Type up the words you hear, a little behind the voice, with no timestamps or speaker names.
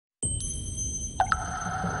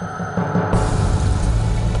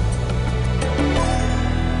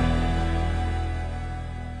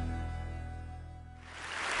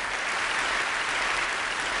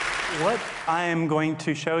I am going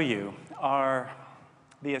to show you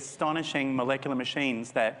the astonishing molecular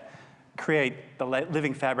machines that create the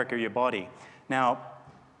living fabric of your body. Now,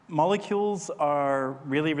 molecules are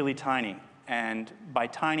really, really tiny. And by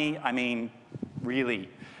tiny, I mean really.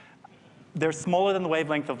 They're smaller than the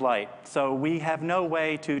wavelength of light, so we have no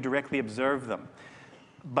way to directly observe them.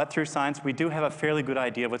 But through science, we do have a fairly good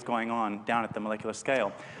idea of what's going on down at the molecular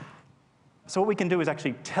scale. So what we can do is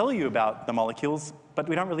actually tell you about the molecules, but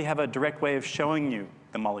we don't really have a direct way of showing you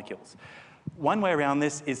the molecules. One way around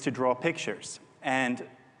this is to draw pictures. And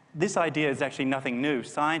this idea is actually nothing new.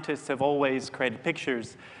 Scientists have always created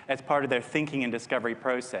pictures as part of their thinking and discovery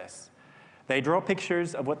process. They draw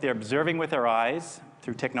pictures of what they're observing with their eyes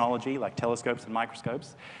through technology like telescopes and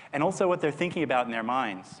microscopes, and also what they're thinking about in their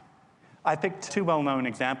minds. I picked two well-known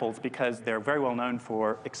examples because they're very well known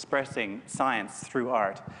for expressing science through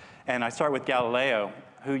art. And I start with Galileo,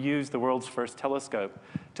 who used the world's first telescope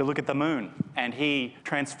to look at the moon. And he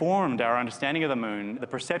transformed our understanding of the moon. The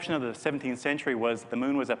perception of the 17th century was the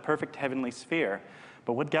moon was a perfect heavenly sphere.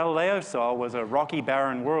 But what Galileo saw was a rocky,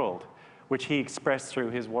 barren world, which he expressed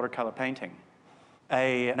through his watercolor painting.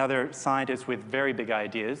 Another scientist with very big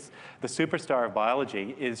ideas, the superstar of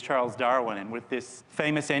biology, is Charles Darwin. And with this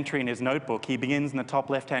famous entry in his notebook, he begins in the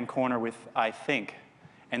top left-hand corner with, "I think,"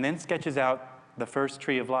 and then sketches out the first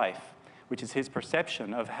tree of life, which is his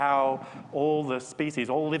perception of how all the species,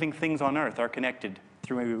 all living things on Earth are connected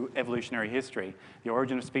through evolutionary history, the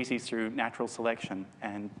origin of species through natural selection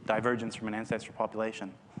and divergence from an ancestral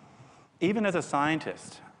population. Even as a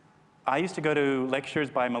scientist, I used to go to lectures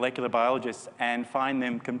by molecular biologists and find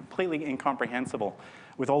them completely incomprehensible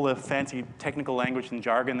with all the fancy technical language and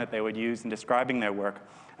jargon that they would use in describing their work,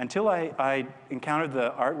 until I encountered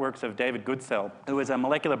the artworks of David Goodsell, who is a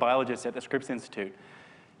molecular biologist at the Scripps Institute.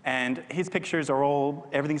 And his pictures are all,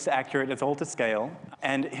 everything's accurate, it's all to scale.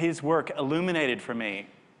 And his work illuminated for me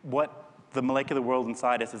what the molecular world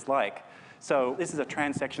inside us is like. So this is a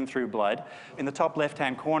transection through blood. In the top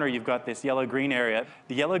left-hand corner, you've got this yellow-green area.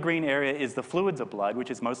 The yellow-green area is the fluids of blood, which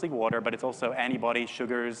is mostly water, but it's also antibodies,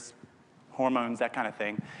 sugars, hormones, that kind of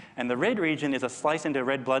thing. And the red region is a slice into a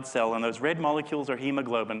red blood cell, and those red molecules are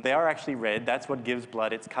hemoglobin. They are actually red. That's what gives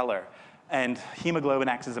blood its color. And hemoglobin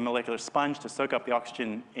acts as a molecular sponge to soak up the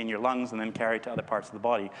oxygen in your lungs and then carry it to other parts of the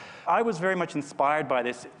body. I was very much inspired by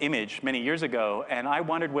this image many years ago, and I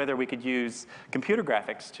wondered whether we could use computer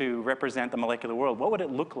graphics to represent the molecular world. What would it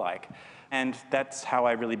look like? And that's how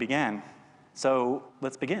I really began. So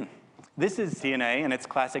let's begin. This is DNA in its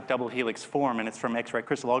classic double helix form, and it's from X-ray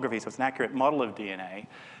crystallography, so it's an accurate model of DNA.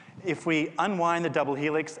 If we unwind the double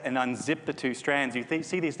helix and unzip the two strands, you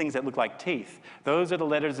see these things that look like teeth. Those are the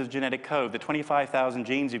letters of genetic code, the 25,000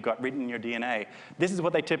 genes you've got written in your DNA. This is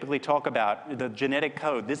what they typically talk about, the genetic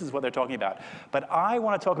code. This is what they're talking about. But I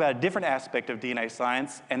want to talk about a different aspect of DNA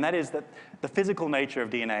science, and that is the physical nature of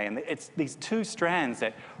DNA. And it's these two strands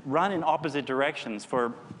that run in opposite directions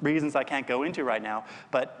for reasons I can't go into right now,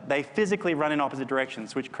 but they physically run in opposite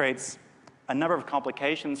directions, which creates a number of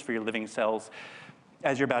complications for your living cells,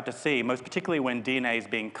 as you're about to see, most particularly when DNA is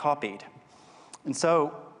being copied. And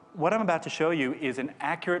so what I'm about to show you is an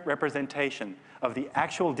accurate representation of the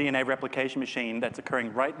actual DNA replication machine that's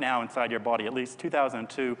occurring right now inside your body, at least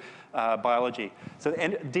 2002 biology. So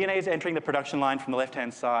DNA is entering the production line from the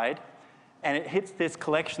left-hand side, and it hits this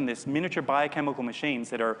collection, this miniature biochemical machines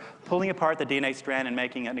that are pulling apart the DNA strand and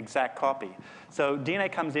making an exact copy. So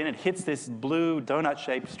DNA comes in, it hits this blue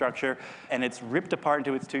donut-shaped structure, and it's ripped apart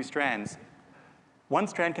into its two strands. One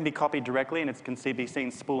strand can be copied directly, and it can be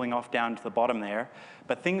seen spooling off down to the bottom there.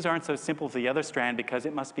 But things aren't so simple for the other strand because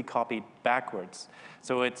it must be copied backwards.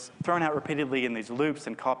 So it's thrown out repeatedly in these loops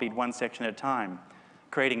and copied one section at a time,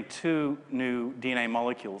 creating two new DNA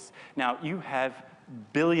molecules. Now, you have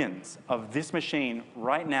billions of this machine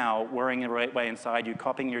right now whirring away inside you,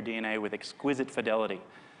 copying your DNA with exquisite fidelity.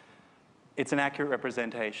 It's an accurate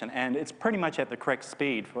representation, and it's pretty much at the correct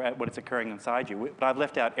speed for what it's occurring inside you. But I've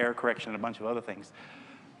left out error correction and a bunch of other things.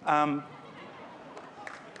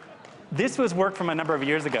 This was work from a number of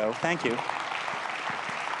years ago. Thank you.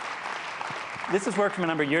 This is work from a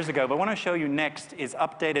number of years ago, but what I want to show you next is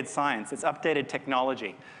updated science. It's updated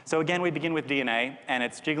technology. So again, we begin with DNA, and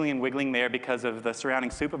it's jiggling and wiggling there because of the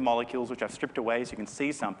surrounding soup of molecules, which I've stripped away so you can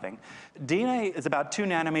see something. DNA is about 2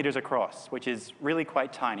 nanometers across, which is really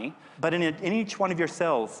quite tiny. But in each one of your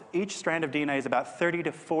cells, each strand of DNA is about 30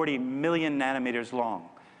 to 40 million nanometers long.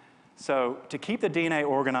 So to keep the DNA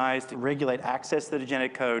organized, to regulate access to the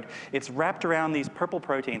genetic code, it's wrapped around these purple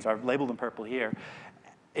proteins. I've labeled them purple here.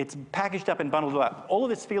 It's packaged up and bundled up. All of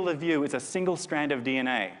this field of view is a single strand of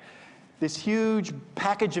DNA. This huge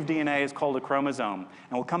package of DNA is called a chromosome,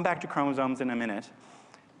 and we'll come back to chromosomes in a minute.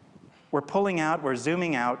 We're pulling out, we're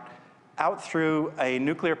zooming out through a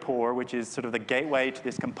nuclear pore, which is sort of the gateway to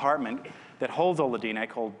this compartment that holds all the DNA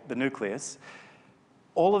called the nucleus.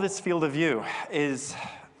 All of this field of view is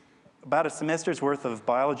about a semester's worth of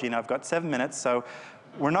biology, and I've got 7 minutes, so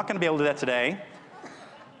we're not going to be able to do that today.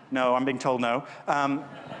 No, I'm being told no.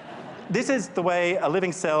 This is the way a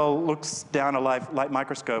living cell looks down a light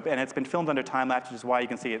microscope, and it's been filmed under time-lapse, which is why you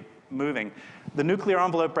can see it moving. The nuclear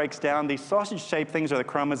envelope breaks down. These sausage-shaped things are the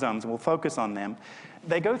chromosomes, and we'll focus on them.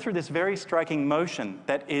 They go through this very striking motion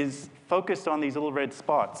that is focused on these little red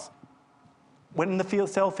spots. When the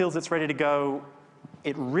cell feels it's ready to go,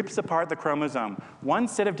 it rips apart the chromosome. One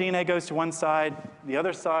set of DNA goes to one side, the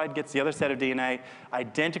other side gets the other set of DNA,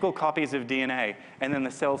 identical copies of DNA, and then the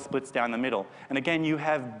cell splits down the middle. And again, you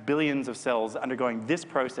have billions of cells undergoing this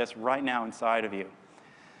process right now inside of you.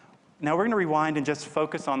 Now we're going to rewind and just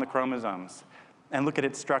focus on the chromosomes and look at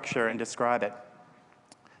its structure and describe it.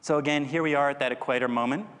 So again, here we are at that equator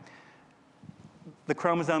moment. The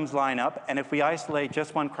chromosomes line up, and if we isolate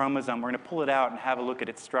just one chromosome, we're going to pull it out and have a look at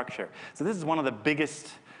its structure. So this is one of the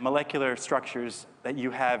biggest molecular structures that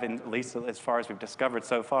you have, at least as far as we've discovered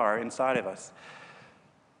so far, inside of us.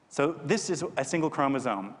 So this is a single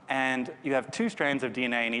chromosome, and you have 2 strands of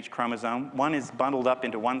DNA in each chromosome. One is bundled up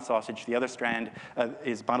into one sausage. The other strand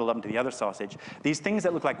is bundled up into the other sausage. These things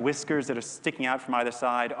that look like whiskers that are sticking out from either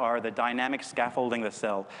side are the dynamic scaffolding of the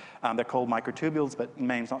cell. They're called microtubules, but the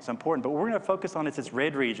name's not so important. But what we're going to focus on is this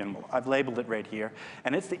red region. I've labeled it red here.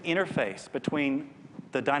 And it's the interface between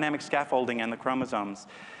the dynamic scaffolding and the chromosomes.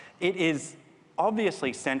 It is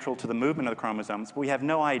obviously central to the movement of the chromosomes, but we have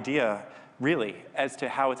no idea really, as to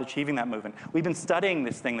how it's achieving that movement. We've been studying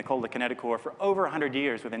this thing called the kinetochore for over 100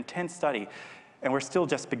 years with intense study, and we're still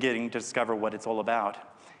just beginning to discover what it's all about.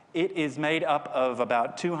 It is made up of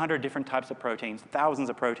about 200 different types of proteins, thousands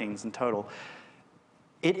of proteins in total.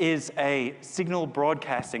 It is a signal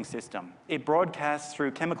broadcasting system. It broadcasts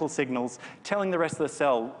through chemical signals, telling the rest of the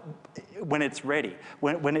cell when it's ready,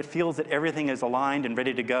 when it feels that everything is aligned and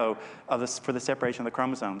ready to go for the separation of the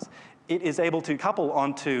chromosomes. It is able to couple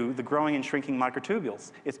onto the growing and shrinking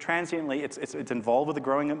microtubules. It's transiently, it's involved with the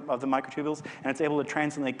growing of the microtubules, and it's able to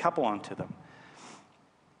transiently couple onto them.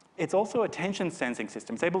 It's also a tension sensing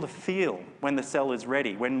system. It's able to feel when the cell is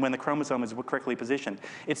ready, when the chromosome is correctly positioned.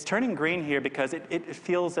 It's turning green here because it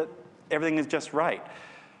feels that everything is just right.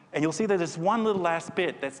 And you'll see that there's one little last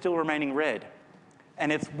bit that's still remaining red.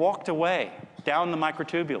 And it's walked away down the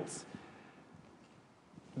microtubules.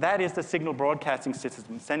 That is the signal broadcasting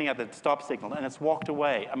system sending out the stop signal, and it's walked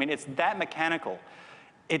away. I mean, it's that mechanical.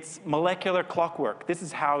 It's molecular clockwork. This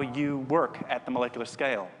is how you work at the molecular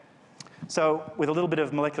scale. So with a little bit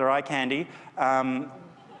of molecular eye candy,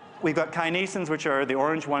 we've got kinesins, which are the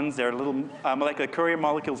orange ones. They're little molecular courier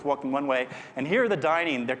molecules walking one way. And here are the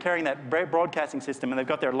dynein. They're carrying that broadcasting system, and they've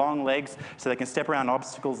got their long legs so they can step around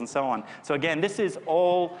obstacles and so on. So again, this is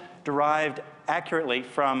all derived accurately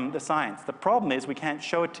from the science. The problem is we can't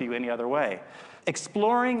show it to you any other way.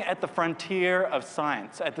 Exploring at the frontier of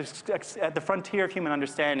science, at the frontier of human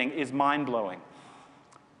understanding, is mind-blowing.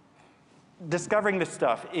 Discovering this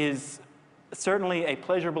stuff is certainly a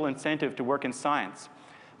pleasurable incentive to work in science.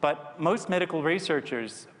 But most medical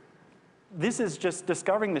researchers, this is just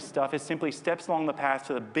discovering this stuff is simply steps along the path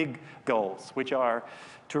to the big goals, which are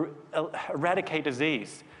to eradicate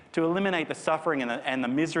disease, to eliminate the suffering and the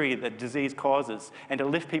misery that disease causes, and to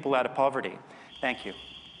lift people out of poverty. Thank you.